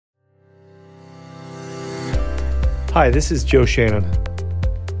Hi, this is Joe Shannon.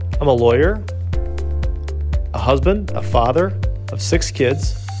 I'm a lawyer, a husband, a father of 6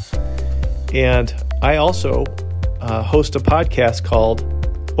 kids, and I also host a podcast called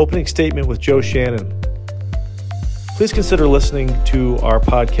Opening Statement with Joe Shannon. Please consider listening to our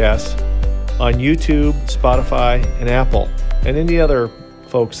podcast on YouTube, Spotify, and Apple, and any other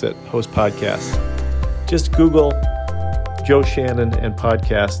folks that host podcasts. Just Google Joe Shannon and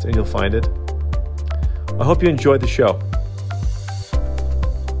podcast, and you'll find it. I hope you enjoyed the show.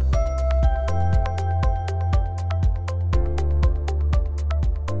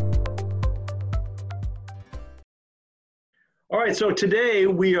 All right, so today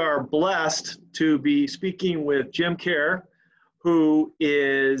we are blessed to be speaking with Jim Koehr, who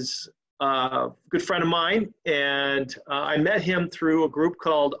is a good friend of mine, and I met him through a group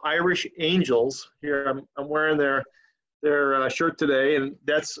called Irish Angels. Here, I'm wearing their shirt today, and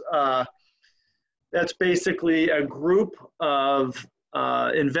that's basically a group of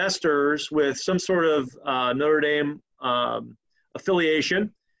investors with some sort of Notre Dame affiliation.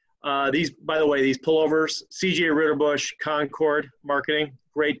 These, by the way, these pullovers, CJ Ritterbush, Concord Marketing,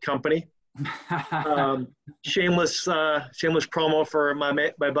 great company. Shameless promo for my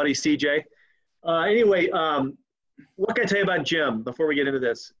buddy CJ. Anyway, what can I tell you about Jim before we get into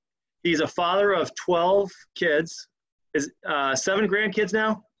this? He's a father of 12 kids. Is 7 grandkids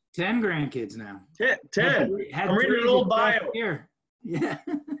now? 10 grandkids now. 10. I'm reading an old bio. Here. Yeah.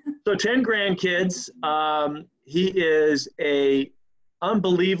 So 10 grandkids. He is a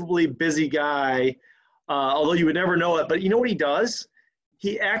unbelievably busy guy, although you would never know it. But you know what he does?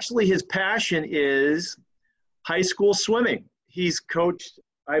 His passion is high school swimming. He's coached,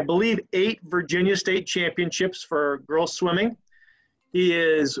 I believe, 8 Virginia State championships for girls swimming. He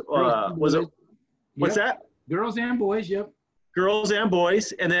is, what's that? Girls and boys, yep. Girls and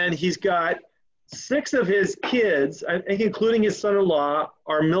boys. And then he's got 6 of his kids, I think including his son-in-law,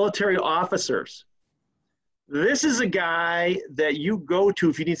 are military officers. This is a guy that you go to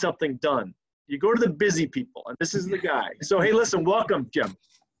if you need something done. You go to the busy people, and this is the guy. So, hey, listen, welcome, Jim.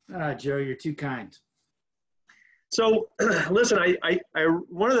 Joe, you're too kind. So, listen, I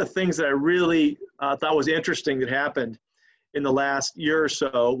one of the things that I really thought was interesting that happened in the last year or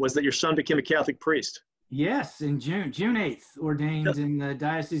so was that your son became a Catholic priest. Yes, in June 8th, ordained in the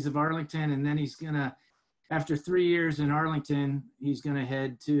Diocese of Arlington, and then he's going to, after 3 years in Arlington, he's going to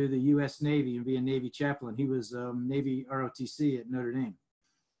head to the U.S. Navy and be a Navy chaplain. He was Navy ROTC at Notre Dame.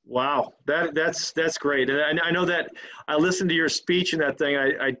 Wow, that's great. And I know that I listened to your speech and that thing.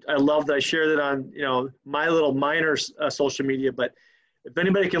 I love that. I shared it on my little minor social media. But if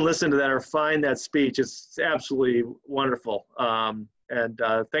anybody can listen to that or find that speech, it's absolutely wonderful. And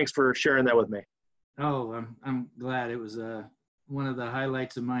thanks for sharing that with me. Oh, I'm glad. It was one of the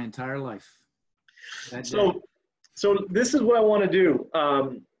highlights of my entire life. So this is what I want to do.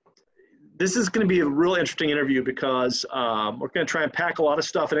 This is going to be a real interesting interview because we're going to try and pack a lot of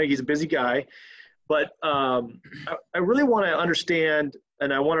stuff. I think he's a busy guy, but I really want to understand,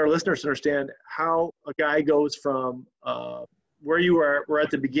 and I want our listeners to understand how a guy goes from where you were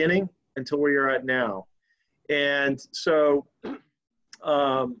at the beginning until where you're at now. And so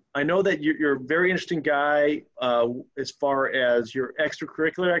I know that you're a very interesting guy as far as your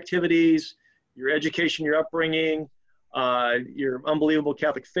extracurricular activities, your education, your upbringing, your unbelievable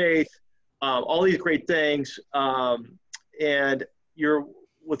Catholic faith, all these great things. And you're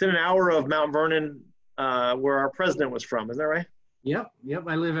within an hour of Mount Vernon, where our president was from. Isn't that right? Yep.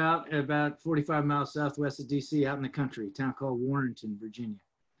 I live out about 45 miles southwest of D.C., out in the country, a town called Warrenton, Virginia.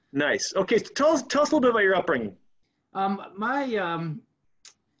 Nice. Okay, so tell us a little bit about your upbringing.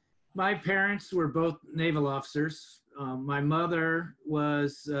 My parents were both naval officers. My mother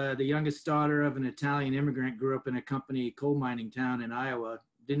was the youngest daughter of an Italian immigrant, grew up in a coal mining town in Iowa,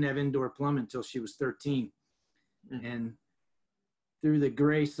 didn't have indoor plumbing until she was 13. Mm-hmm. And through the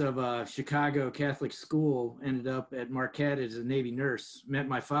grace of a Chicago Catholic school, ended up at Marquette as a Navy nurse. Met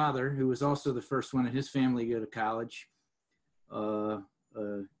my father, who was also the first one in his family to go to college,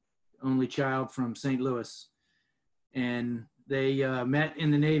 only child from St. Louis. And they met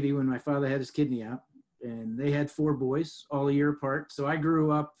in the Navy when my father had his kidney out. And they had 4 boys, all a year apart. So I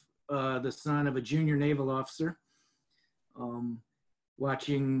grew up the son of a junior naval officer,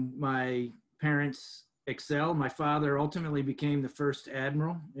 watching my parents excel. My father ultimately became the first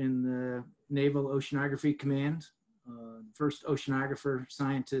admiral in the Naval Oceanography Command, first oceanographer,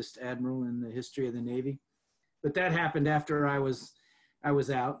 scientist, admiral in the history of the Navy. But that happened after I was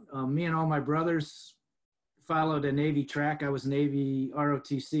out. Me and all my brothers followed a Navy track. I was Navy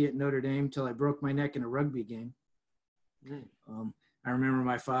ROTC at Notre Dame till I broke my neck in a rugby game. I remember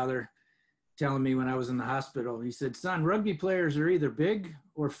my father telling me when I was in the hospital. He said, "Son, rugby players are either big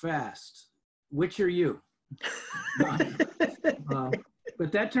or fast. Which are you?"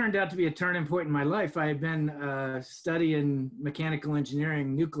 But that turned out to be a turning point in my life. I had been studying mechanical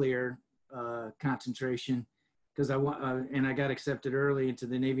engineering, nuclear concentration, because I got accepted early into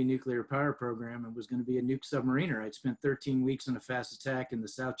the Navy nuclear power program and was going to be a nuke submariner. I'd spent 13 weeks on a fast attack in the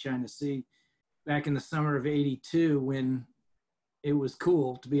South China Sea back in the summer of '82, when it was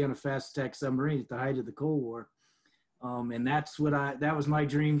cool to be on a fast attack submarine at the height of the Cold War. And that was my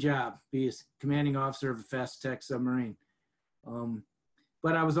dream job, be a commanding officer of a fast attack submarine.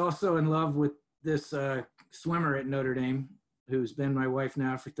 But I was also in love with this swimmer at Notre Dame, who's been my wife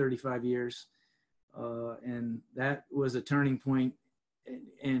now for 35 years. And that was a turning point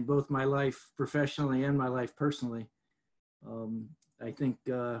in both my life professionally and my life personally. I think,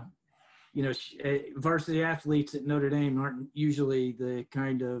 varsity athletes at Notre Dame aren't usually the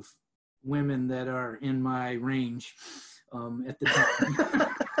kind of women that are in my range at the time.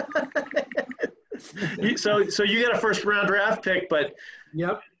 So you got a first round draft pick, but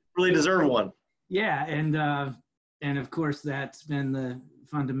yep, really deserve one. Yeah, and of course that's been the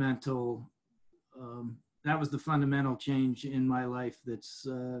fundamental. That was the fundamental change in my life. That's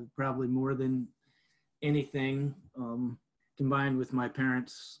probably more than anything, combined with my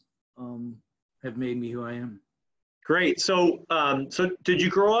parents, have made me who I am. Great. So did you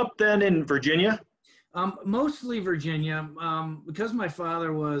grow up then in Virginia? Mostly Virginia, because my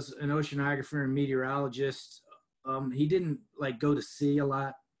father was an oceanographer and meteorologist. He didn't go to sea a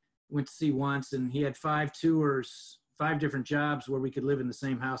lot. Went to sea once, and he had 5 tours, 5 different jobs where we could live in the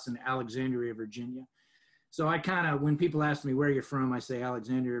same house in Alexandria, Virginia. So I when people ask me where you're from, I say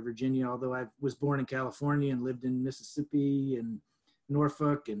Alexandria, Virginia, although I was born in California and lived in Mississippi and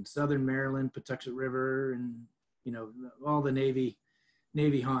Norfolk and Southern Maryland, Patuxent River, and, all the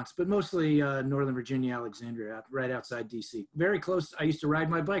Navy haunts, but mostly Northern Virginia, Alexandria, right outside DC. Very close. I used to ride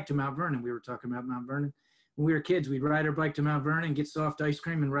my bike to Mount Vernon. We were talking about Mount Vernon. When we were kids, we'd ride our bike to Mount Vernon, get soft ice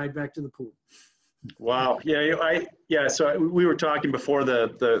cream, and ride back to the pool. Wow. Yeah. So we were talking before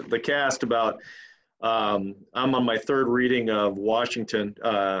the cast about, I'm on my 3rd reading of Washington,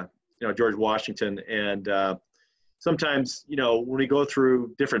 George Washington. And sometimes, when we go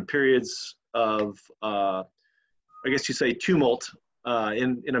through different periods of, I guess you say tumult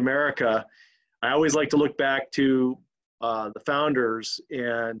in America, I always like to look back to the founders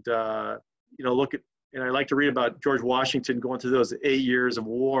and, look at, and I like to read about George Washington going through those 8 years of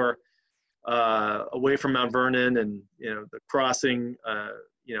war away from Mount Vernon, and, the crossing,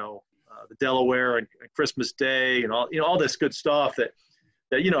 the Delaware and Christmas Day and all this good stuff that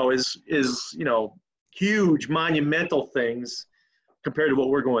is huge monumental things compared to what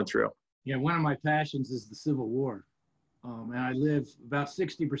we're going through. Yeah, one of my passions is the Civil War. And I live, about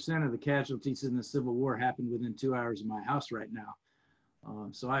 60% of the casualties in the Civil War happened within 2 hours of my house right now.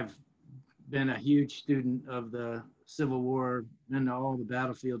 So I've been a huge student of the Civil War, been to all the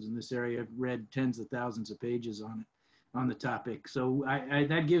battlefields in this area. I've read tens of thousands of pages on the topic. So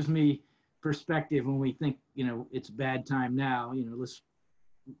that gives me perspective when we think, it's a bad time now. Let's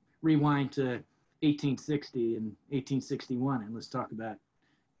rewind to 1860 and 1861, and let's talk about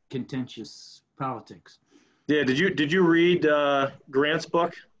contentious politics. Yeah, did you read Grant's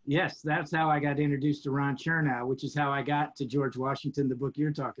book? Yes, that's how I got introduced to Ron Chernow, which is how I got to George Washington, the book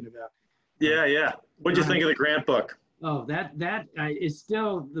you're talking about. Yeah. What'd you think of the Grant book? Oh, that is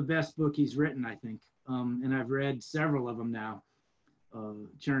still the best book he's written, I think. And I've read several of them now,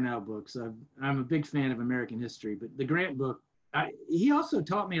 Chernow books. I'm a big fan of American history, but the Grant book, he also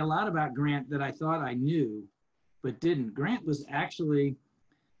taught me a lot about Grant that I thought I knew, but didn't. Grant was actually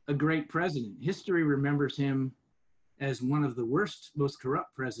a great president. History remembers him as one of the worst, most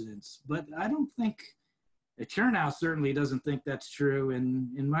corrupt presidents, but I don't think, Chernow certainly doesn't think that's true.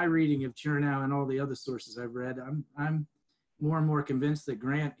 And in my reading of Chernow and all the other sources I've read, I'm more and more convinced that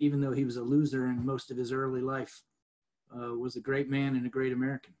Grant, even though he was a loser in most of his early life, was a great man and a great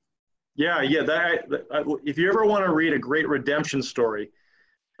American. Yeah. If you ever want to read a great redemption story,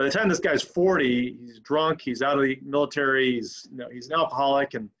 by the time this guy's 40, he's drunk, he's out of the military, he's an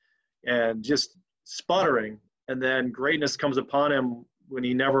alcoholic and just sputtering. And then greatness comes upon him when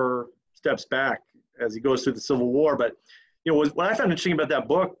he never steps back as he goes through the Civil War. But, what I found interesting about that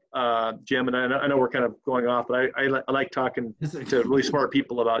book, Jim, and I know we're kind of going off, but I like talking to really smart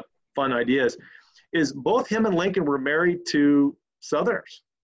people about fun ideas, is both him and Lincoln were married to Southerners.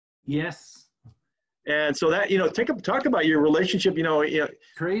 Yes. And so that, talk about your relationship,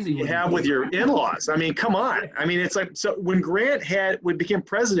 crazy you have with your in-laws. I mean, come on. I mean, it's like, so when Grant became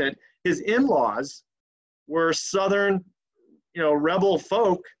president, his in-laws were Southern, rebel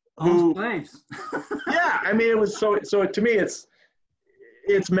folk Owned slaves. Yeah, I mean, it was so to me, it's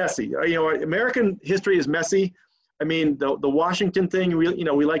messy. You know, American history is messy. I mean, the Washington thing,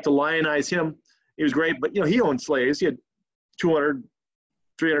 we like to lionize him. He was great, but, he owned slaves. He had 200,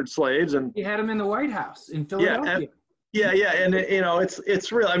 300 slaves. And he had them in the White House in Philadelphia. Yeah. And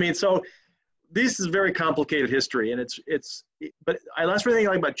it's real. I mean, so this is very complicated history, and but that's one thing I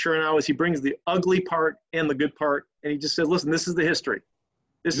like about Chernow is he brings the ugly part and the good part, and he just says, listen, this is the history.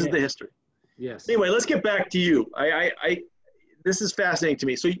 This is the history. Yes. Anyway, let's get back to you. This is fascinating to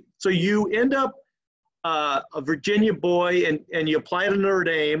me. So you end up a Virginia boy, and you apply to Notre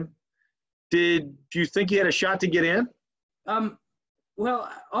Dame. Did you think you had a shot to get in?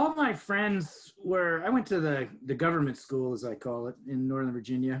 Well, all my friends I went to the government school, as I call it, in Northern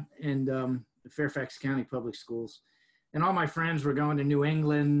Virginia, and the Fairfax County Public Schools. And all my friends were going to New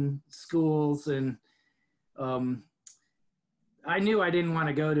England schools, and I knew I didn't want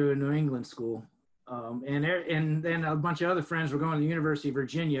to go to a New England school. And then a bunch of other friends were going to the University of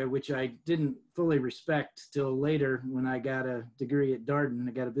Virginia, which I didn't fully respect till later when I got a degree at Darden.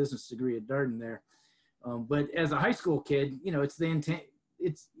 I got a business degree at Darden there. But as a high school kid, it's the intent.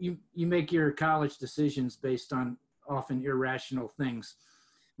 It's you make your college decisions based on often irrational things.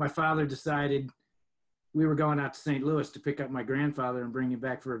 My father decided we were going out to St. Louis to pick up my grandfather and bring him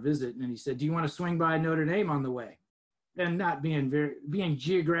back for a visit. And he said, do you want to swing by Notre Dame on the way? And not being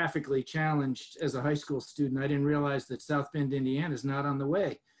geographically challenged as a high school student, I didn't realize that South Bend, Indiana is not on the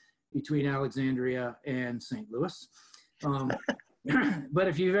way between Alexandria and St. Louis. But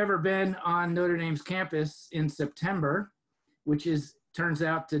if you've ever been on Notre Dame's campus in September, which turns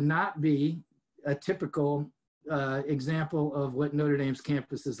out to not be a typical example of what Notre Dame's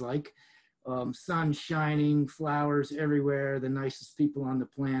campus is like, sun shining, flowers everywhere, the nicest people on the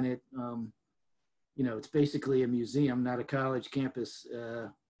planet. It's basically a museum, not a college campus,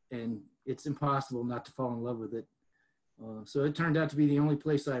 and it's impossible not to fall in love with it. So it turned out to be the only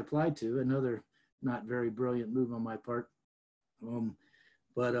place I applied to, another not very brilliant move on my part.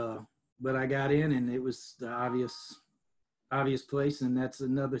 But I got in, and it was the obvious place, and that's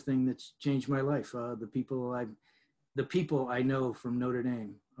another thing that's changed my life. The people I know from Notre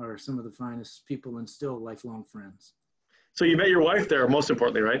Dame are some of the finest people and still lifelong friends. So you met your wife there, most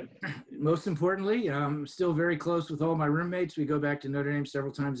importantly, right? Most importantly, I'm still very close with all my roommates. We go back to Notre Dame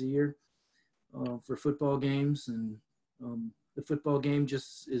several times a year for football games, and the football game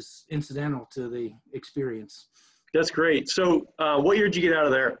just is incidental to the experience. That's great. So what year did you get out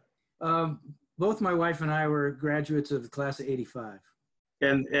of there? Both my wife and I were graduates of the class of '85.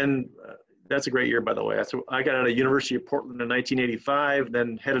 And that's a great year, by the way. So I got out of University of Portland in 1985,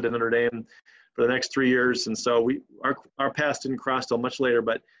 then headed to Notre Dame for the next 3 years. And so our paths didn't cross till much later,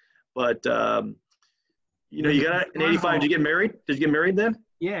 but you got out in 85. Did you get married? Did you get married then?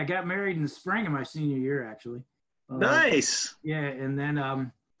 Yeah, I got married in the spring of my senior year, actually. Nice. Yeah. And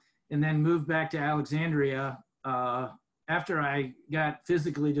then moved back to Alexandria, after I got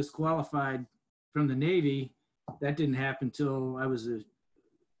physically disqualified from the Navy. That didn't happen till I was a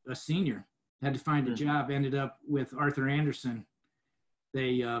senior. Had to find a job, ended up with Arthur Andersen.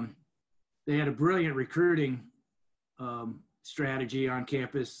 They had a brilliant recruiting strategy on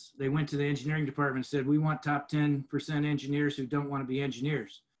campus. They went to the engineering department and said, we want top 10% engineers who don't want to be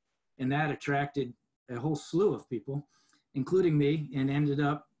engineers. And that attracted a whole slew of people, including me, and ended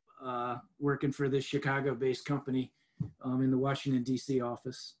up working for this Chicago-based company in the Washington, D.C.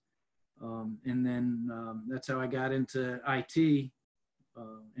 office. And then that's how I got into IT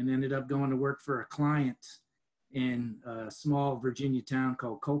and ended up going to work for a client in a small Virginia town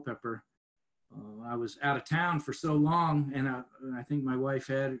called Culpeper. I was out of town for so long, and I think my wife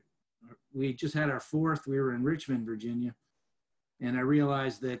we just had our fourth. We were in Richmond, Virginia, and I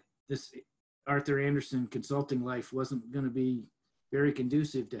realized that this Arthur Andersen consulting life wasn't going to be very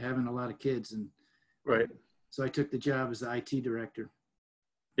conducive to having a lot of kids. And right. So I took the job as the IT director.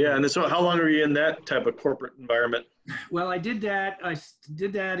 Yeah, and so how long were you in that type of corporate environment? Well, I did that in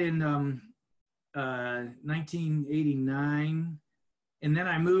 1989. And then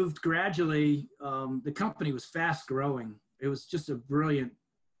I moved gradually. The company was fast growing. It was just a brilliant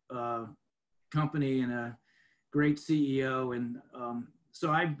company and a great CEO. And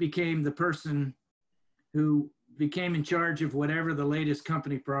so I became the person who became in charge of whatever the latest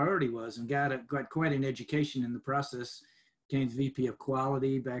company priority was, and got quite an education in the process. Became VP of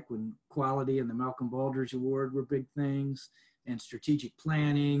quality back when quality and the Malcolm Baldrige Award were big things, and strategic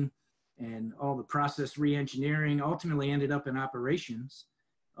planning, and all the process re-engineering. Ultimately ended up in operations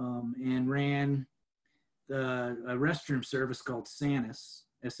and ran a restroom service called SANIS,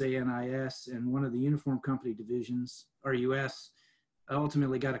 S-A-N-I-S, and one of the uniform company divisions, RUS,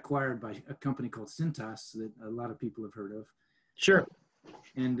 ultimately got acquired by a company called Cintas that a lot of people have heard of. Sure.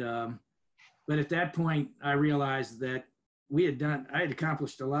 And, but at that point, I realized that I had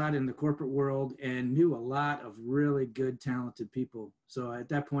accomplished a lot in the corporate world and knew a lot of really good, talented people. So at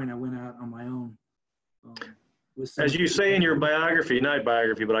that point, I went out on my own. As you say in your biography, not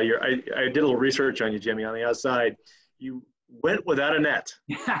biography, but I did a little research on you, Jimmy, on the outside. You went without a net.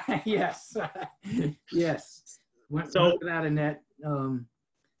 Yes. Yes. Went without a net.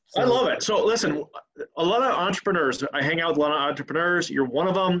 I love it. So listen, a lot of entrepreneurs, I hang out with a lot of entrepreneurs. You're one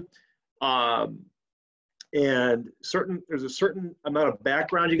of them. And there's a certain amount of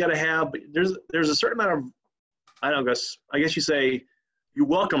background you got to have, but there's a certain amount of, I guess you say, you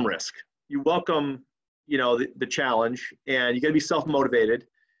welcome risk. You welcome, the challenge, and you got to be self-motivated.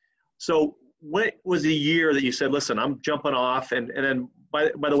 So what was the year that you said, listen, I'm jumping off? And then,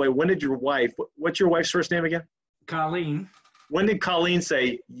 by the way, when did what's your wife's first name again? Colleen. When did Colleen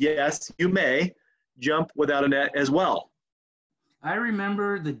say, yes, you may jump without a net as well? I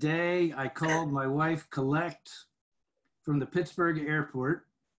remember the day I called my wife Colette from the Pittsburgh airport.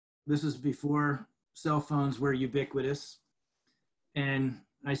 This was before cell phones were ubiquitous. And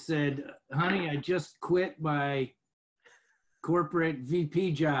I said, honey, I just quit my corporate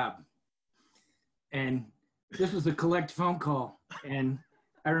VP job. And this was a collect phone call. And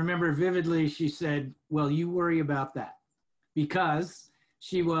I remember vividly, she said, well, you worry about that, because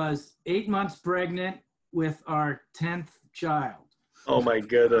she was 8 months pregnant with our 10th child. Oh my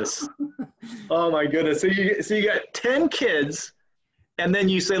goodness. Oh my goodness. So you got 10 kids, and then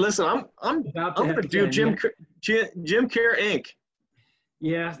you say, listen, I'm going to do Jim Koehr Inc.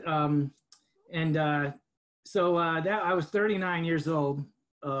 Yeah. So I was 39 years old.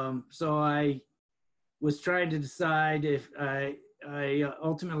 So I was trying to decide if I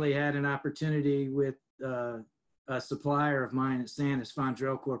ultimately had an opportunity with a supplier of mine at Sanus,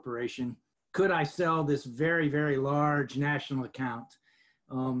 Fondrell Corporation. Could I sell this very, very large national account?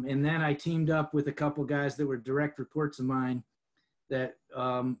 And then I teamed up with a couple guys that were direct reports of mine that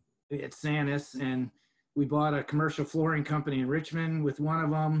at Sanus, and we bought a commercial flooring company in Richmond with one of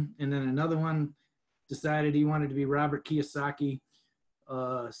them, and then another one decided he wanted to be Robert Kiyosaki.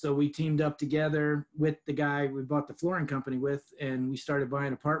 So we teamed up together with the guy we bought the flooring company with, and we started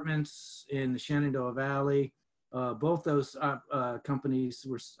buying apartments in the Shenandoah Valley. Both those companies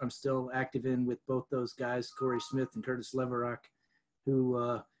I'm still active in with both those guys, Corey Smith and Curtis Leverock,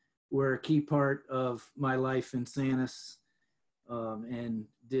 who were a key part of my life in Sanus, and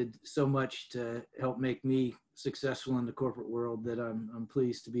did so much to help make me successful in the corporate world that I'm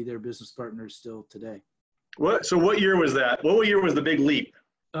pleased to be their business partners still today. So what year was that? What year was the big leap?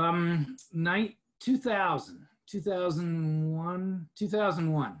 2001.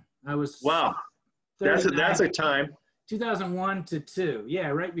 I was. Wow. That's a time. 2001 to 2. Yeah,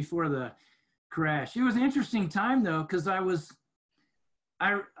 right before the crash. It was an interesting time though, because I was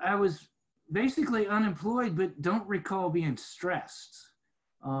basically unemployed, but don't recall being stressed.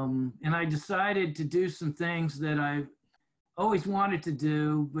 And I decided to do some things that I always wanted to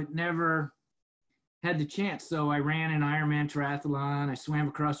do, but never had the chance. So I ran an Ironman Triathlon. I swam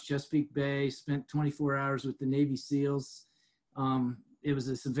across Chesapeake Bay, spent 24 hours with the Navy SEALs. It was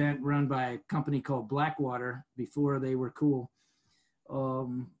this event run by a company called Blackwater before they were cool.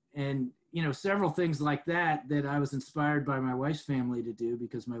 And, several things like that I was inspired by my wife's family to do,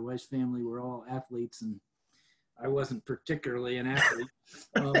 because my wife's family were all athletes and I wasn't particularly an athlete.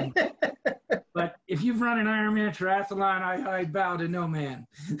 But if you've run an Ironman Triathlon, I bow to no man.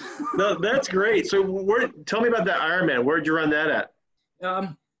 No, that's great. So tell me about that Ironman. Where'd you run that at?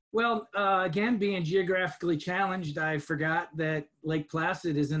 Well, again, being geographically challenged, I forgot that Lake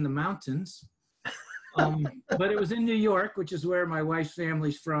Placid is in the mountains. But it was in New York, which is where my wife's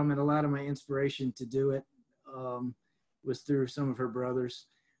family's from, and a lot of my inspiration to do it was through some of her brothers.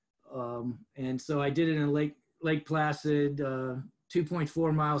 And so I did it in Lake Placid,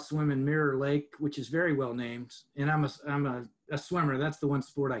 2.4 mile swim in Mirror Lake, which is very well named. And I'm a swimmer. That's the one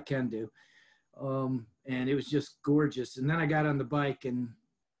sport I can do. And it was just gorgeous. And then I got on the bike, and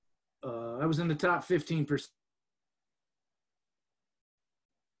I was in the top 15%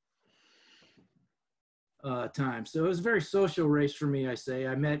 time. So it was a very social race for me, I say.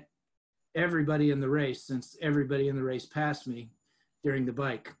 I met everybody in the race, since everybody in the race passed me during the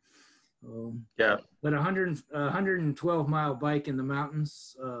bike. Yeah. But 112 mile bike in the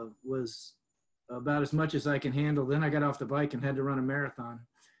mountains was about as much as I can handle. Then I got off the bike and had to run a marathon.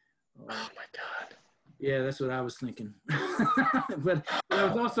 Oh my God. Yeah, that's what I was thinking. But I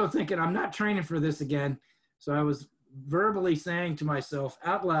was also thinking, I'm not training for this again. So I was verbally saying to myself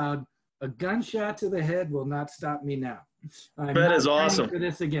out loud, a gunshot to the head will not stop me now. I'm that not is training awesome. for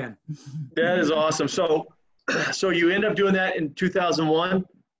this again. That is awesome. So you end up doing that in 2001?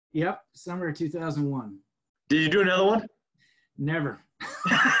 Yep, summer of 2001. Did you do another one? Never.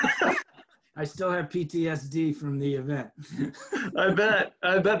 I still have PTSD from the event. I bet,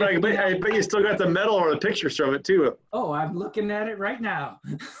 but I bet you still got the medal or the pictures from it too. Oh, I'm looking at it right now.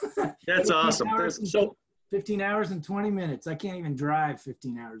 That's awesome. 15 hours and 20 minutes. I can't even drive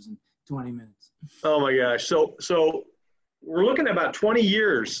 15 hours and 20 minutes. Oh my gosh. So we're looking at about 20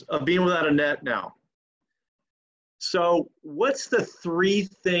 years of being without a net now. So what's the 3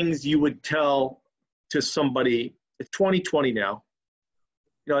 things you would tell to somebody? It's 2020 now.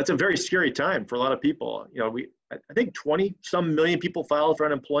 You know, it's a very scary time for a lot of people. You know, I think 20-some million people filed for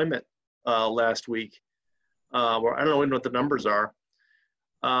unemployment last week. Or I don't know what the numbers are.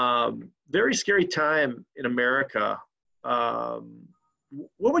 Very scary time in America. What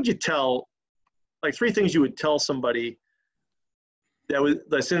would you tell, like 3 things you would tell somebody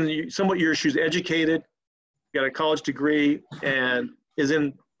that's in somewhat your shoes, educated, got a college degree, and is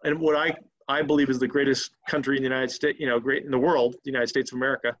in what I believe is the greatest country in the United States, you know, great in the world, the United States of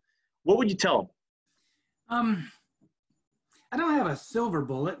America. What would you tell them? I don't have a silver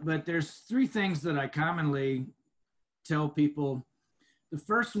bullet, but there's 3 things that I commonly tell people. The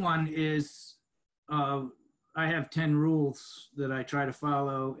first one is I have 10 rules that I try to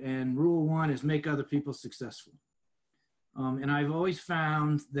follow, and rule 1 is make other people successful. And I've always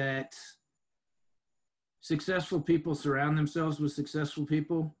found that successful people surround themselves with successful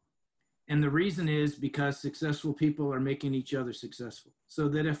people. And the reason is because successful people are making each other successful. So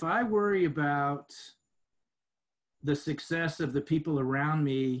that if I worry about the success of the people around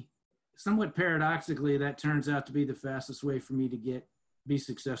me, somewhat paradoxically, that turns out to be the fastest way for me to be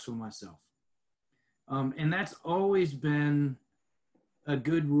successful myself. And that's always been a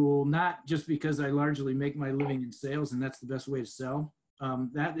good rule, not just because I largely make my living in sales and that's the best way to sell.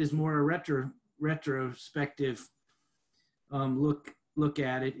 That is more a retrospective look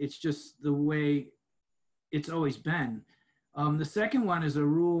at it. It's just the way it's always been. The second one is a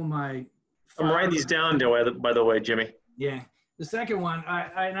rule I'm writing these down, by the way, Jimmy. Yeah. The second one,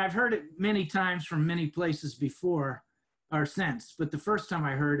 and I've heard it many times from many places before or since, but the first time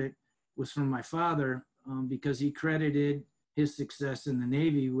I heard it was from my father because he credited his success in the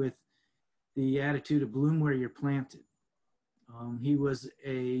Navy with the attitude of bloom where you're planted. He was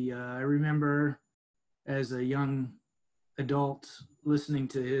I remember as a young adult listening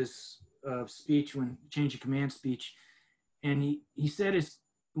to his speech, change of command speech, and he said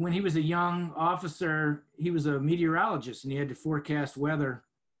when he was a young officer, he was a meteorologist and he had to forecast weather,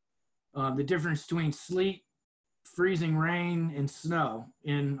 the difference between sleet, freezing rain, and snow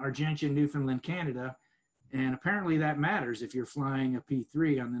in Argentia, Newfoundland, Canada. And apparently that matters if you're flying a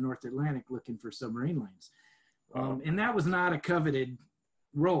P-3 on the North Atlantic looking for submarine lanes. And that was not a coveted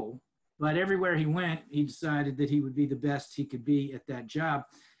role, but everywhere he went, he decided that he would be the best he could be at that job.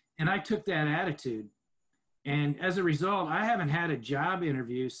 And I took that attitude. And as a result, I haven't had a job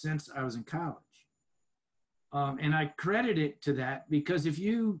interview since I was in college. And I credit it to that because if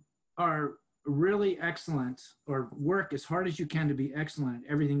you are really excellent or work as hard as you can to be excellent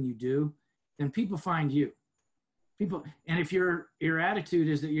at everything you do, then people find you. And if your attitude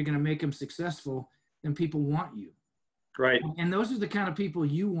is that you're going to make them successful, then people want you. Right. And those are the kind of people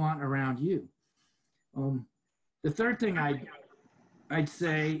you want around you. The third thing I'd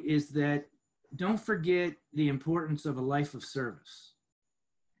say is that don't forget the importance of a life of service.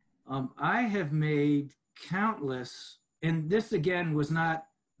 I have made countless, and this again was not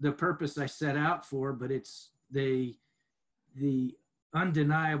the purpose I set out for, but it's the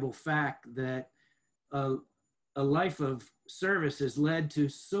undeniable fact that a life of service has led to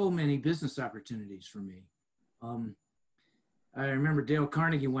so many business opportunities for me. I remember Dale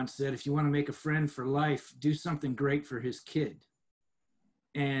Carnegie once said, if you want to make a friend for life, do something great for his kid.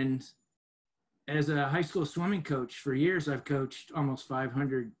 And as a high school swimming coach for years, I've coached almost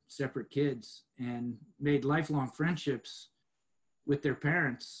 500 separate kids and made lifelong friendships with their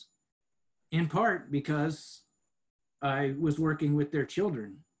parents, in part because I was working with their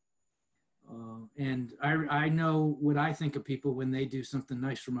children. And I know what I think of people when they do something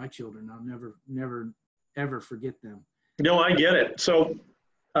nice for my children. I'll never, ever forget them. No, I get it. So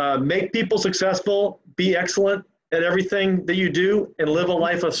make people successful, be excellent at everything that you do, and live a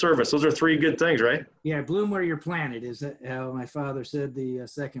life of service. Those are 3 good things, right? Yeah, bloom where you're planted is how my father said the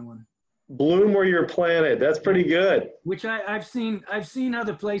second one. Bloom where you're planted. That's pretty good. Which I've seen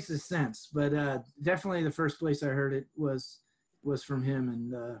other places since, but definitely the first place I heard it was from him.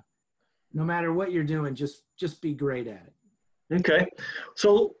 And no matter what you're doing, just be great at it. Okay.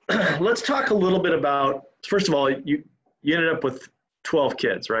 So let's talk a little bit about, first of all, you ended up with 12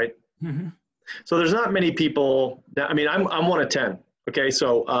 kids, right? Mm-hmm. So there's not many people that, I mean, I'm one of 10. Okay.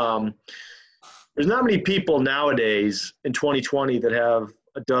 So there's not many people nowadays in 2020 that have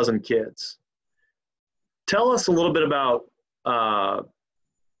a dozen kids. Tell us a little bit about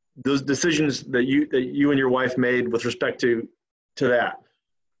those decisions that you and your wife made with respect to that.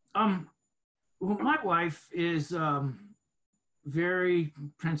 Well, my wife is very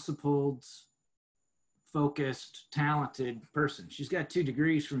principled, focused, talented person. She's got 2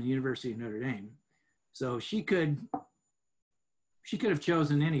 degrees from the University of Notre Dame, so she could have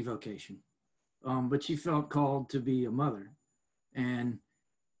chosen any vocation, but she felt called to be a mother, and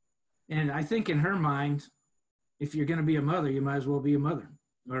I think in her mind, if you're going to be a mother, you might as well be a mother,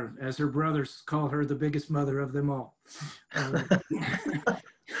 or as her brothers call her, the biggest mother of them all.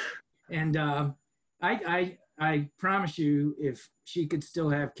 And I promise you, if she could still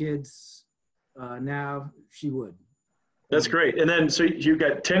have kids now, she would. That's great. And then, so you've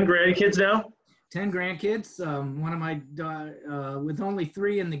got 10 grandkids now? 10 grandkids. One of my, with only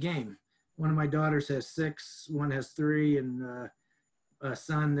 3 in the game. One of my daughters has 6, one has 3, and a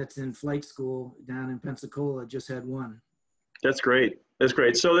son that's in flight school down in Pensacola just had 1. That's great. That's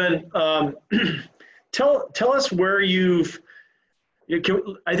great. So then tell us where I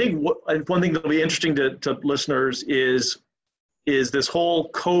think one thing that'll be interesting to listeners is this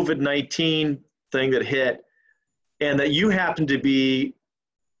whole COVID-19 thing that hit, and that you happen to be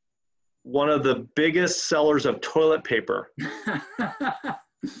one of the biggest sellers of toilet paper.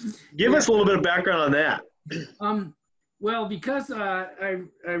 Give us a little bit of background on that. Well, because I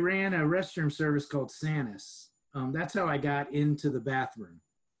ran a restroom service called Sanus, that's how I got into the bathroom.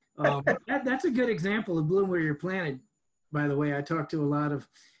 That's a good example of bloom where you're planted. By the way, I talk to a lot of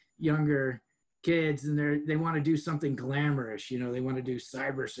younger kids, and they want to do something glamorous. You know, they want to do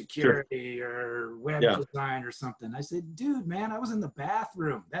cybersecurity or web design or something. I said, dude, man, I was in the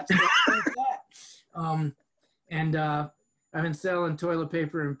bathroom. That's like that. And I've been selling toilet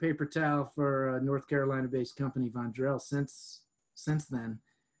paper and paper towel for a North Carolina-based company, Vondrell, since then.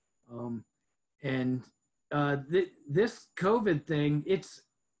 This COVID thing, it's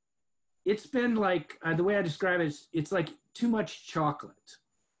been like, the way I describe it is, it's like too much chocolate.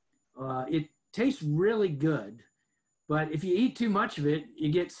 It tastes really good, but if you eat too much of it,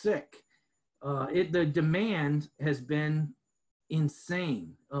 you get sick. The demand has been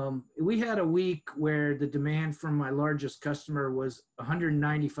insane. We had a week where the demand from my largest customer was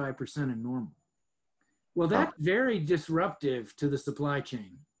 195% of normal. Well, that's very disruptive to the supply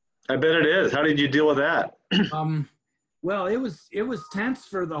chain. I bet it is. How did you deal with that? Well, it was tense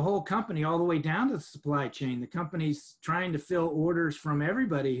for the whole company all the way down to the supply chain. The company's trying to fill orders from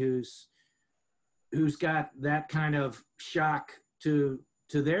everybody who's got that kind of shock to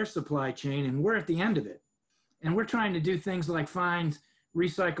their supply chain, and we're at the end of it. And we're trying to do things like find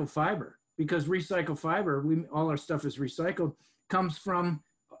recycled fiber, because recycled fiber, all our stuff is recycled, comes from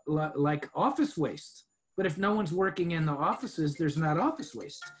like office waste. But if no one's working in the offices, there's not office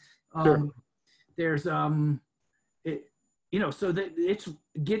waste. Sure. There's so that it's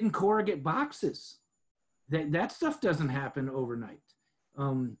getting corrugate boxes. That stuff doesn't happen overnight.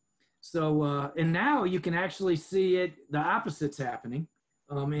 And now you can actually see it, the opposite's happening,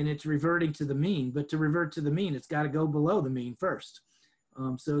 and it's reverting to the mean. But to revert to the mean, it's got to go below the mean first.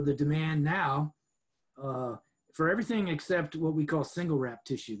 So the demand now for everything except what we call single wrap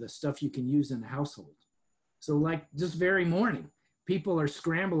tissue, the stuff you can use in the household. So like this very morning, people are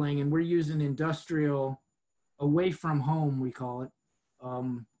scrambling, and we're using industrial away from home, we call it,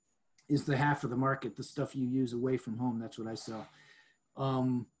 is the half of the market, the stuff you use away from home. That's what I sell.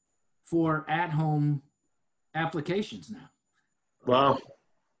 For at-home applications now. Wow.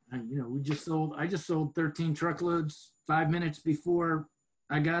 I just sold 13 truckloads 5 minutes before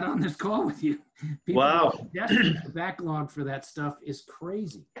I got on this call with you. Wow. The backlog for that stuff is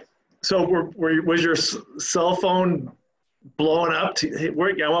crazy. So was your cell phone blowing up I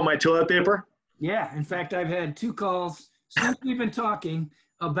want my toilet paper? Yeah. In fact, I've had 2 calls since we've been talking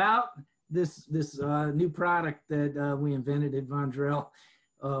about this new product that we invented at Vondrell,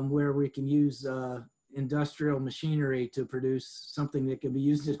 where we can use industrial machinery to produce something that can be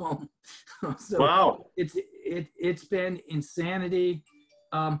used at home. So wow. It's been insanity.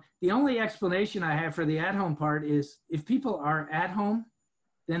 The only explanation I have for the at-home part is if people are at home,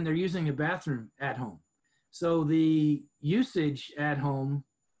 then they're using a bathroom at home. So the usage at home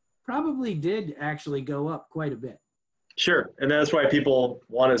probably did actually go up quite a bit. Sure, and that's why people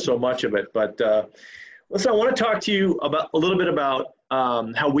wanted so much of it. But listen, I want to talk to you a little bit about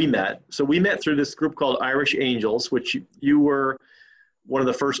how we met. So we met through this group called Irish Angels, which you were one of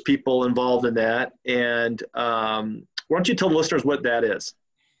the first people involved in that. And Why don't you tell the listeners what that is?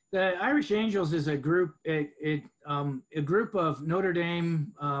 The Irish Angels is a group, a group of Notre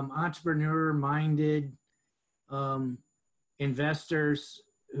Dame entrepreneur-minded investors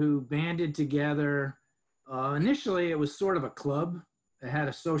who banded together. Initially, it was sort of a club. It had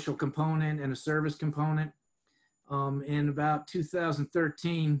a social component and a service component. In about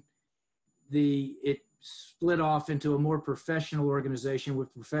 2013, it split off into a more professional organization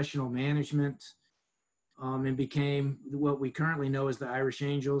with professional management, and became what we currently know as the Irish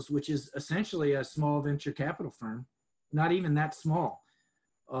Angels, which is essentially a small venture capital firm, not even that small.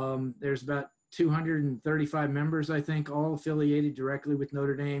 There's about 235 members, I think, all affiliated directly with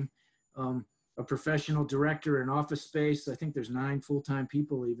Notre Dame. A professional director in office space. I think there's 9 full-time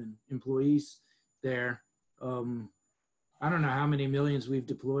people, even employees there. I don't know how many millions we've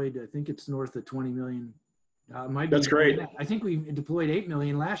deployed. I think it's north of 20 million. That's great. I think we deployed 8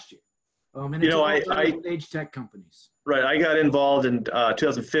 million last year. And You it's know, all age tech companies. Right. I got involved in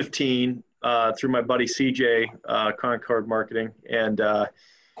 2015 through my buddy CJ, Concord Marketing, and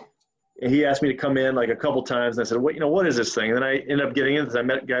he asked me to come in like a couple times, and I said, what is this thing? And then I ended up getting into it. I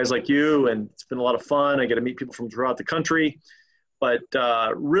met guys like you, and it's been a lot of fun. I get to meet people from throughout the country, but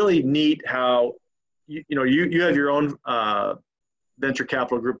really neat how you have your own venture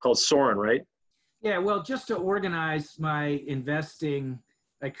capital group called Sorin, right? Yeah. Well, just to organize my investing,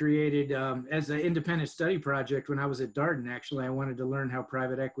 I created as an independent study project when I was at Darden. Actually, I wanted to learn how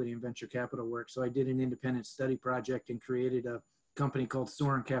private equity and venture capital works. So I did an independent study project and created a company called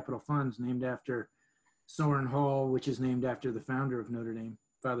Sorin Capital Funds, named after Sorin Hall, which is named after the founder of Notre Dame,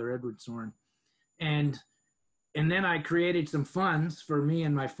 Father Edward Sorin. And then I created some funds for me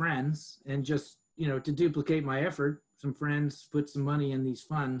and my friends, and just, to duplicate my effort, some friends put some money in these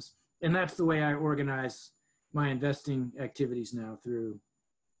funds. And that's the way I organize my investing activities now, through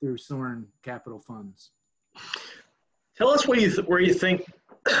Sorin Capital Funds. Tell us where you think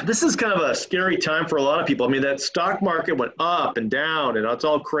this is kind of a scary time for a lot of people. I mean, that stock market went up and down, and it's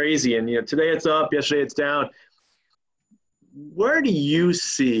all crazy. And today it's up, yesterday it's down. Where do you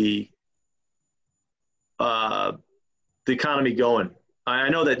see the economy going? I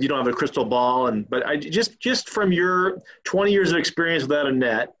know that you don't have a crystal ball, but just from your 20 years of experience without a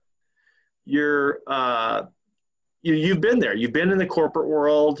net, you've been there. You've been in the corporate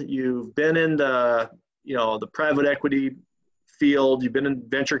world. You've been in the private equity field. You've been in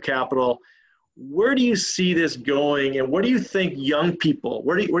venture capital. Where do you see this going, and what do you think young people?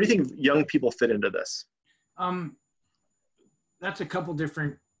 Where do you think young people fit into this? That's a couple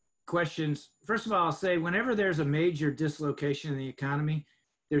different questions. First of all, I'll say whenever there's a major dislocation in the economy,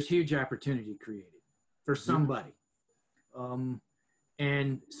 there's huge opportunity created for somebody.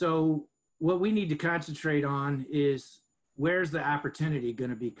 And so what we need to concentrate on is, where's the opportunity going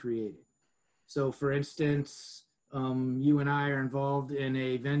to be created? So for instance, you and I are involved in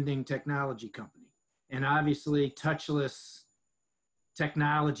a vending technology company, and obviously touchless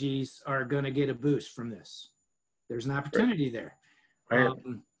technologies are going to get a boost from this. There's an opportunity there. Right.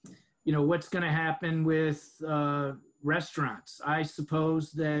 What's going to happen with restaurants? I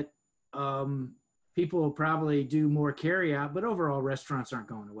suppose that people will probably do more carry out, but overall restaurants aren't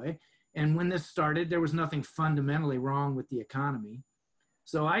going away. And when this started, there was nothing fundamentally wrong with the economy.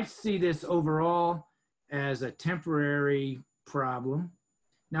 So I see this overall as a temporary problem.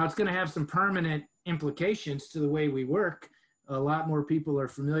 Now, it's going to have some permanent implications to the way we work. A lot more people are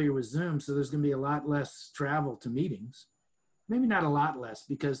familiar with Zoom, so there's going to be a lot less travel to meetings. Maybe not a lot less,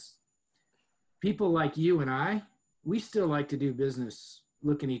 because people like you and I, we still like to do business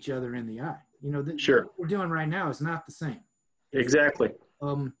looking each other in the eye. Sure. What we're doing right now is not the same. Exactly.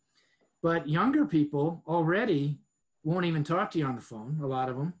 But younger people already won't even talk to you on the phone, a lot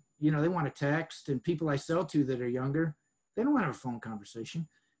of them. They want to text, and people I sell to that are younger, they don't want to have a phone conversation.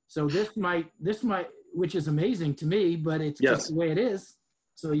 So this might, which is amazing to me, but it's just the way it is.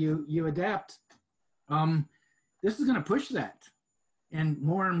 So you adapt. This is going to push that. And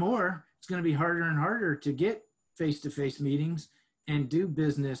more, it's going to be harder and harder to get face-to-face meetings and do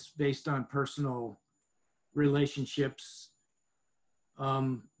business based on personal relationships,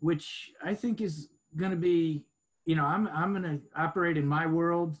 which I think is going to be, I'm going to operate in my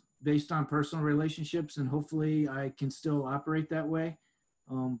world based on personal relationships, and hopefully I can still operate that way.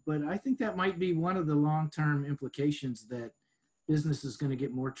 But I think that might be one of the long-term implications, that business is going to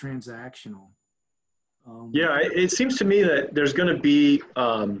get more transactional. It seems to me that there's going to be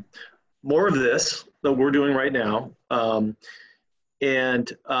more of this that we're doing right now.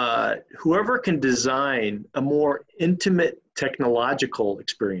 And whoever can design a more intimate technological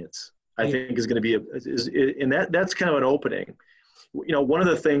experience, I think is going to be, and that's kind of an opening. one of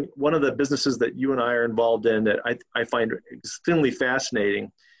the businesses that you and I are involved in that I find extremely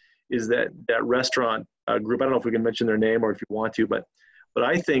fascinating is that restaurant group. I don't know if we can mention their name or if you want to, but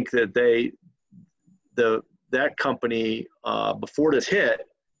I think that that company before this hit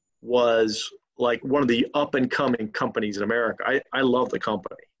was like one of the up and coming companies in America. I love the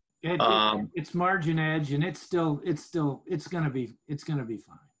company. It's margin edge, and it's gonna be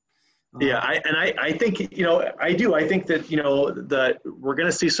fine. Yeah, I think I think that that we're going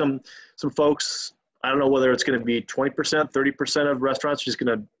to see some folks. I don't know whether it's going to be 20%, 30% of restaurants just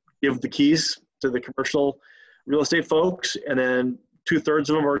going to give the keys to the commercial real estate folks, and then 2/3 of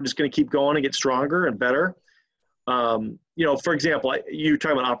them are just going to keep going and get stronger and better. For example, you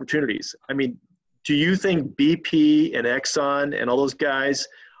talk about opportunities. I mean, do you think BP and Exxon and all those guys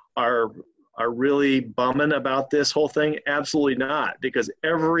are really bumming about this whole thing? Absolutely not, because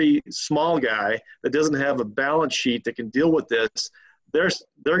every small guy that doesn't have a balance sheet that can deal with this, they're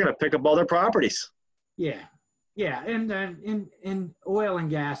going to pick up all their properties. Yeah, and oil and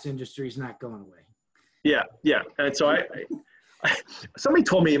gas industry is not going away. Yeah, and so somebody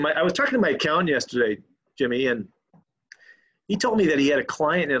told me, I was talking to my accountant yesterday, Jimmy, and he told me that he had a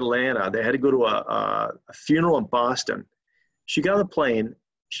client in Atlanta. They had to go to a funeral in Boston. She got on the plane.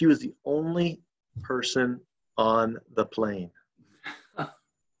 She was the only person on the plane.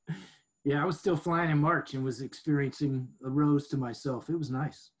 Yeah, I was still flying in March and was experiencing a rose to myself. It was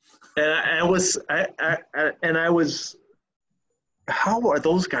nice. And I was, how are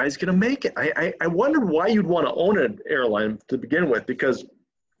those guys going to make it? I wondered why you'd want to own an airline to begin with, because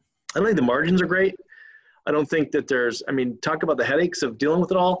I don't think the margins are great. I don't think that talk about the headaches of dealing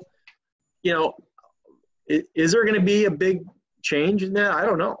with it all. Is there going to be a big change in that? I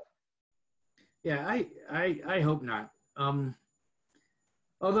don't know. Yeah, I hope not.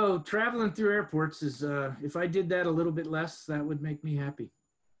 Although traveling through airports is, if I did that a little bit less, that would make me happy.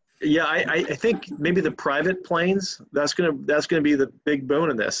 Yeah, I think maybe the private planes, that's gonna be the big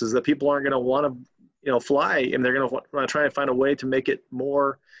boon in this, is that people aren't gonna want to fly, and they're gonna want to try and find a way to make it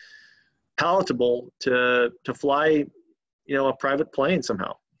more palatable to fly a private plane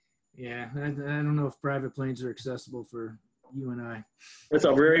somehow. Yeah, I don't know if private planes are accessible for you and I. It's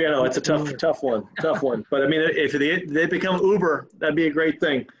it's a tough one. But I mean, if they become Uber, that'd be a great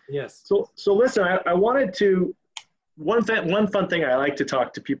thing. Yes. So listen, I wanted to, one fun thing I like to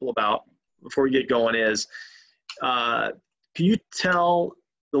talk to people about before we get going is, can you tell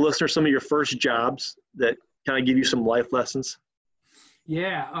the listener some of your first jobs that kind of give you some life lessons?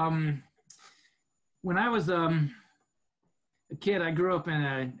 Yeah. When I was a kid, I grew up in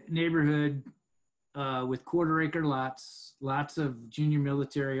a neighborhood with quarter-acre lots of junior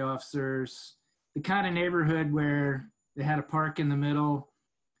military officers, the kind of neighborhood where they had a park in the middle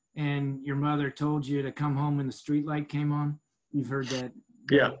and your mother told you to come home when the street light came on. You've heard that.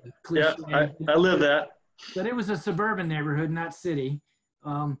 Yeah, I live that. But it was a suburban neighborhood, not city.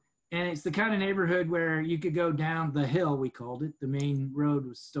 And it's the kind of neighborhood where you could go down the hill, we called it. The main road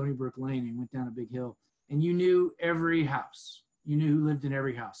was Stony Brook Lane, and went down a big hill. And you knew every house. You knew who lived in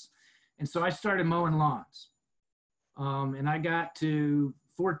every house. And so I started mowing lawns. And I got to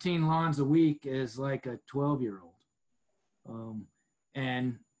 14 lawns a week as like a 12-year-old.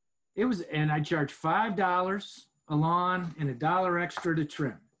 And I charged $5 a lawn and $1 extra to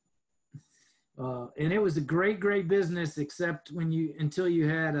trim. And it was a great, great business, except until you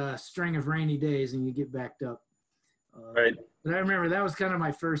had a string of rainy days and you get backed up. Right. But I remember that was kind of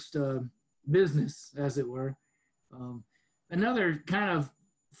my first business, as it were. Another kind of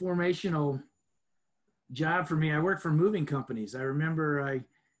formational job for me, I worked for moving companies. I remember I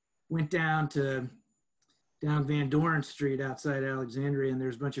went down Van Doren Street outside Alexandria, and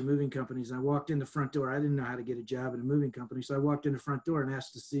there's a bunch of moving companies. I walked in the front door. I didn't know how to get a job in a moving company, so I walked in the front door and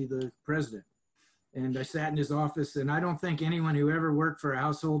asked to see the president. And I sat in his office, and I don't think anyone who ever worked for a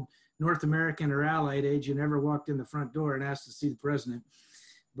household North American or Allied agent ever walked in the front door and asked to see the president.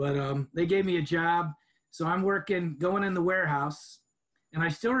 But they gave me a job. So I'm going in the warehouse. And I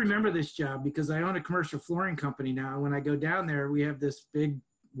still remember this job because I own a commercial flooring company now. When I go down there, we have this big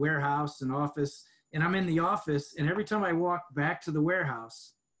warehouse and office, and I'm in the office. And every time I walk back to the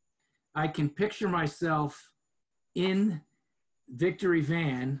warehouse, I can picture myself in Victory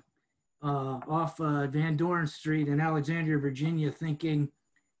Van off Van Doren Street in Alexandria, Virginia, thinking,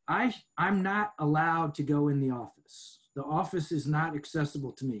 I'm not allowed to go in the office. The office is not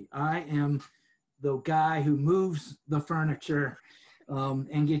accessible to me. I am the guy who moves the furniture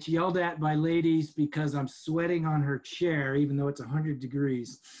and gets yelled at by ladies because I'm sweating on her chair, even though it's 100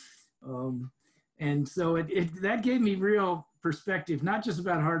 degrees. And so that gave me real perspective, not just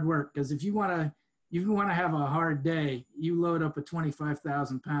about hard work, because if you want to you want to have a hard day, you load up a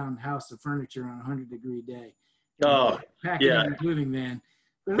 25,000 pound house of furniture on a 100-degree day. Oh, pack it in your moving van.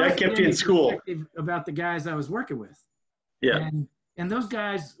 But that kept you in school. About the guys I was working with. Yeah. And those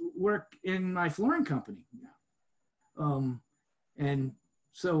guys work in my flooring company now. And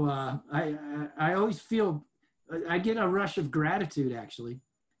so I always feel, I get a rush of gratitude actually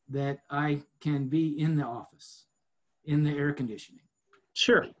that I can be in the office, in the air conditioning.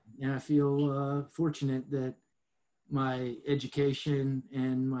 Sure. And I feel fortunate that my education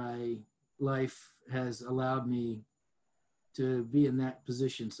and my life has allowed me to be in that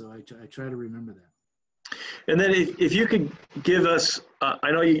position. So I try to remember that. And then if you could give us,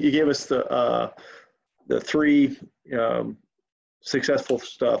 I know you gave us the 3 successful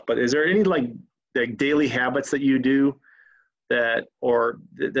stuff, but is there any like daily habits that you do that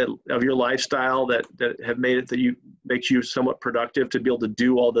of your lifestyle that have made it makes you somewhat productive to be able to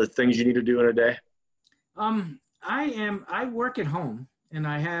do all the things you need to do in a day? I work at home, and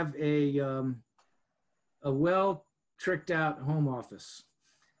I have a well tricked out home office,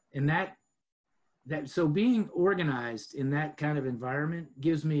 and so being organized in that kind of environment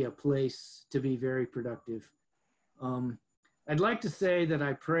gives me a place to be very productive. I'd like to say that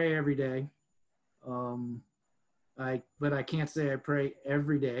I pray every day. But I can't say I pray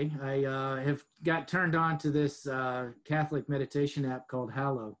every day. I have got turned on to this Catholic meditation app called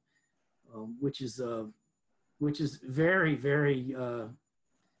Hallow, which is very, very,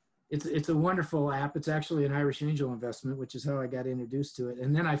 it's a wonderful app. It's actually an Irish Angel investment, which is how I got introduced to it.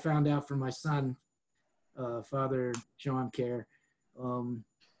 And then I found out from my son, Father Sean Koehr,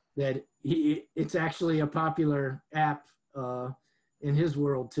 that it's actually a popular app in his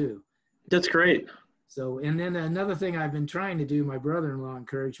world too. That's great. So, and then another thing I've been trying to do, my brother-in-law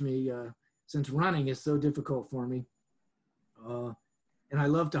encouraged me, since running is so difficult for me. And I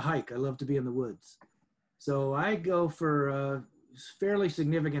love to hike. I love to be in the woods. So I go for a fairly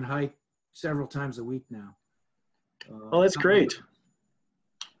significant hike several times a week now. Oh, that's great.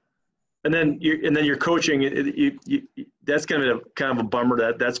 And then you're coaching. That's kind of a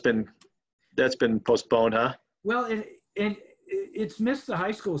bummer that's been postponed, huh? Well, it's missed the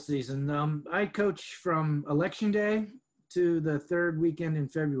high school season. I coach from Election Day to the 3rd weekend in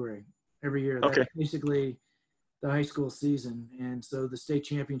February every year. Okay. That's basically the high school season. And so the state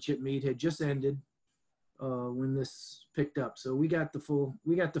championship meet had just ended when this picked up. So we got the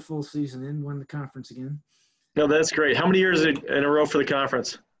full season in, won the conference again. No, that's great. How many years in a row for the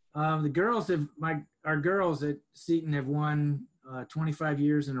conference? Our girls at Seton have won 25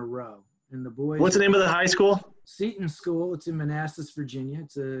 years in a row. And the boys. What's the name of the high school? Seton School. It's in Manassas, Virginia.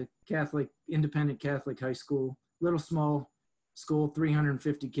 It's a independent Catholic high school, little small school,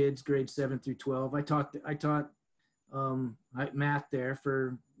 350 kids, grades 7 through 12. I taught math there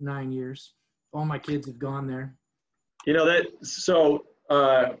for 9 years. All my kids have gone there. You know that. So,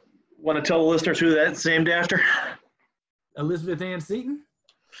 want to tell the listeners who that's named after? Elizabeth Ann Seton.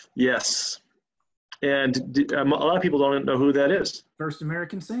 Yes. And a lot of people don't know who that is. First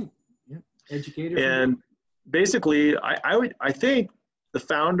American saint. Yeah. Educator. And basically, I think the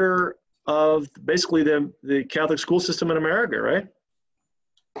founder of basically the Catholic school system in America, right?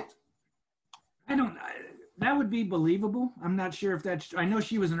 That would be believable. I'm not sure if that's, I know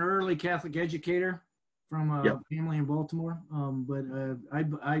she was an early Catholic educator from a family in Baltimore.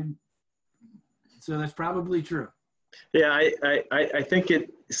 So that's probably true. Yeah, I think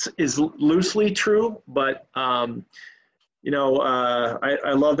it is loosely true, but I love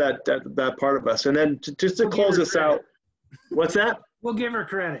that part of us. And then just to close this out, what's that? We'll give her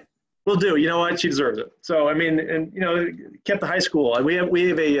credit. We'll do. You know what? She deserves it. So I mean, and kept the high school. We have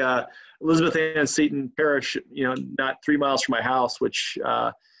a Elizabeth Ann Seton parish, not 3 miles from my house, which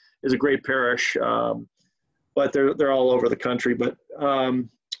is a great parish. But they're all over the country. But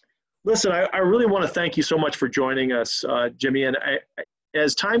listen, I really want to thank you so much for joining us, Jimmy. And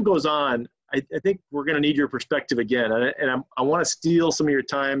as time goes on, I think we're going to need your perspective again. And I want to steal some of your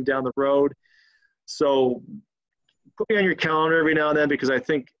time down the road. So put me on your calendar every now and then, because I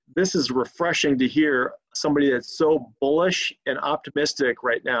think this is refreshing to hear somebody that's so bullish and optimistic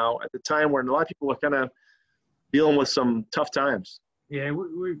right now at the time when a lot of people are kind of dealing with some tough times. Yeah,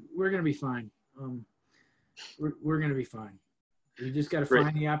 we're going to be fine. We're going to be fine. You just got to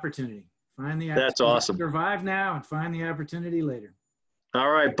find the opportunity. That's awesome. Survive now and find the opportunity later.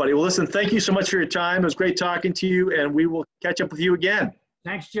 All right, buddy. Well, listen, thank you so much for your time. It was great talking to you, and we will catch up with you again.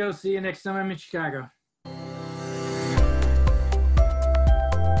 Thanks, Joe. See you next time I'm in Chicago.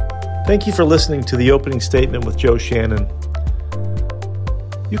 Thank you for listening to the opening statement with Joe Shannon.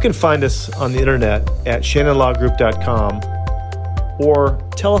 You can find us on the internet at shannonlawgroup.com or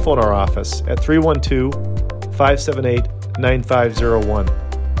telephone our office at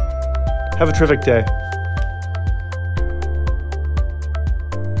 312-578-9501. Have a terrific day.